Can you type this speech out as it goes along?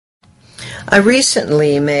I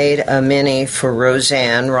recently made a mini for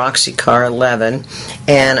Rosanne, Roxy Car 11,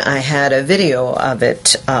 and I had a video of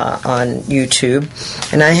it on YouTube,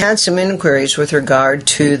 and I had some inquiries with regard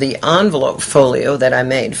to the envelope folio that I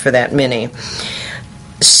made for that mini.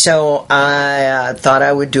 So I thought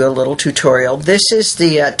I would do a little tutorial. This is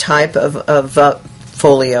the type of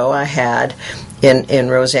folio I had in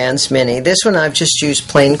Rosanne's mini. This one I've just used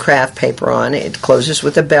plain craft paper on. It closes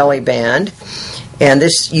with a belly band. And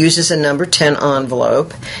this uses a number 10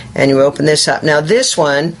 envelope, and you open this up. Now this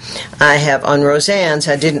one, I have on Rosanne's,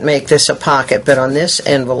 I didn't make this a pocket, but on this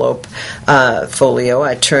envelope folio,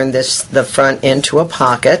 I turned the front into a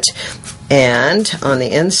pocket, and on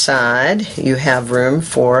the inside, you have room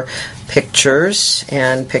for pictures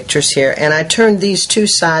and pictures here. And I turned these two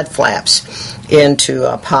side flaps into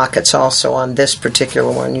pockets also on this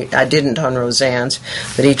particular one. I didn't on Rosanne's,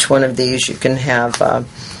 but each one of these you can have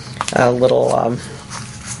a little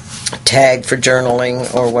tag for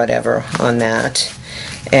journaling or whatever on that.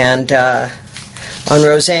 And on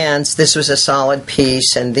Rosanne's, this was a solid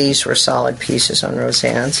piece, and these were solid pieces on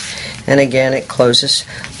Rosanne's. And again, it closes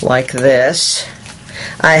like this.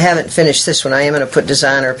 I haven't finished this one. I am going to put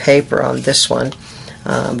designer paper on this one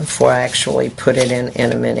before I actually put it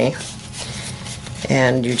in a mini.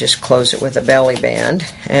 And you just close it with a belly band.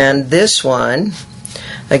 And this one,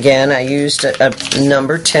 again, I used a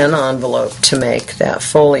number 10 envelope to make that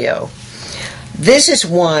folio. This is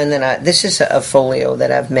this is a folio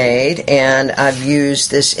that I've made, and I've used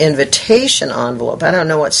this invitation envelope. I don't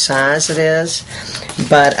know what size it is,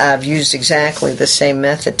 but I've used exactly the same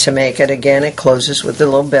method to make it. Again, it closes with a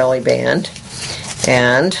little belly band.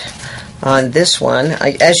 And on this one,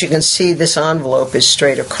 as you can see, this envelope is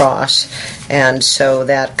straight across, and so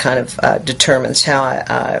that kind of determines how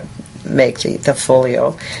I make the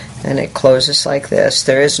folio. And it closes like this.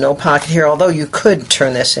 There is no pocket here, although you could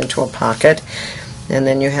turn this into a pocket. And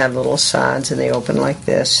then you have little sides, and they open like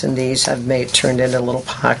this. And these I've turned into little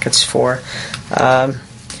pockets for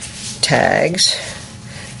tags.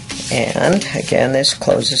 And again, this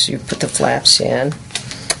closes. You put the flaps in,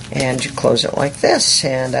 and you close it like this.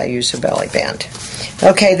 And I use a belly band.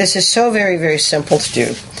 Okay, this is so very, very simple to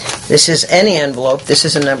do. This is any envelope. This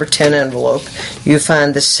is a number 10 envelope. You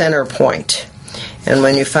find the center point. And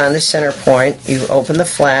when you find the center point, you open the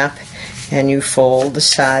flap and you fold the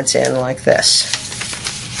sides in like this.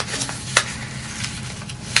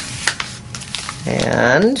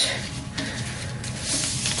 And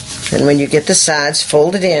when you get the sides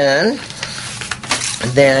folded in,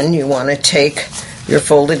 then you want to take your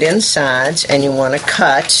folded in sides and you want to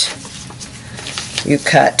cut. You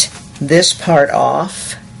cut this part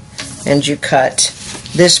off, and you cut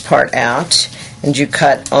this part out, and you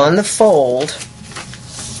cut on the fold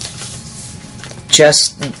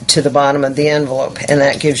just to the bottom of the envelope, and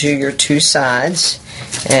that gives you your two sides,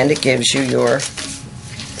 and it gives you your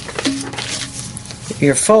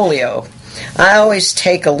folio. I always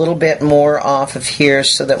take a little bit more off of here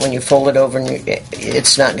so that when you fold it over,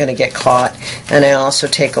 it's not going to get caught, and I also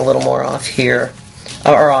take a little more off here,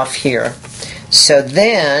 or off here. So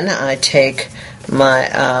then I take my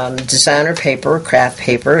designer paper, craft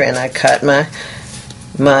paper, and I cut my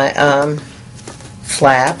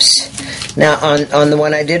flaps. Now on the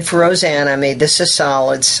one I did for Rosanne, I made this a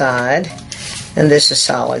solid side and this a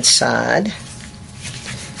solid side.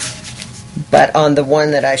 But on the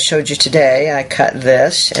one that I showed you today, I cut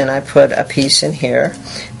this and I put a piece in here.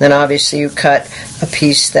 Then obviously you cut a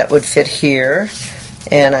piece that would fit here,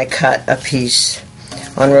 and I cut a piece.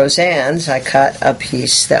 On Rosanne's, I cut a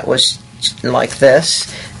piece that was like this,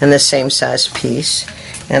 and the same size piece,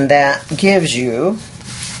 and that gives you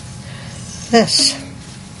this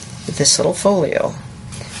little folio.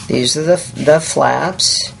 These are the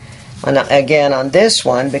flaps. And again, on this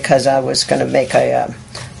one, because I was going to make a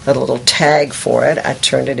little tag for it, I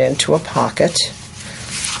turned it into a pocket.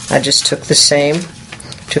 I just took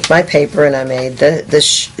my paper and I made this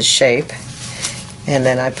shape, and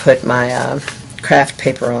then I put my craft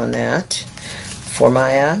paper on that for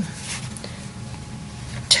my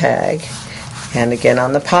tag. And again,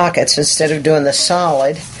 on the pockets, instead of doing the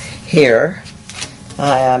solid here,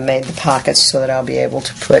 I made the pockets so that I'll be able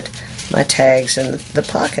to put my tags in the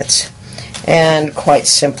pockets. And quite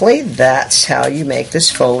simply, that's how you make this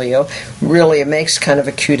folio. Really, it makes kind of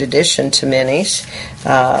a cute addition to minis.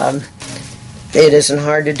 It isn't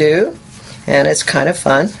hard to do, and it's kind of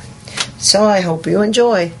fun. So I hope you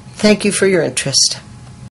enjoy. Thank you for your interest.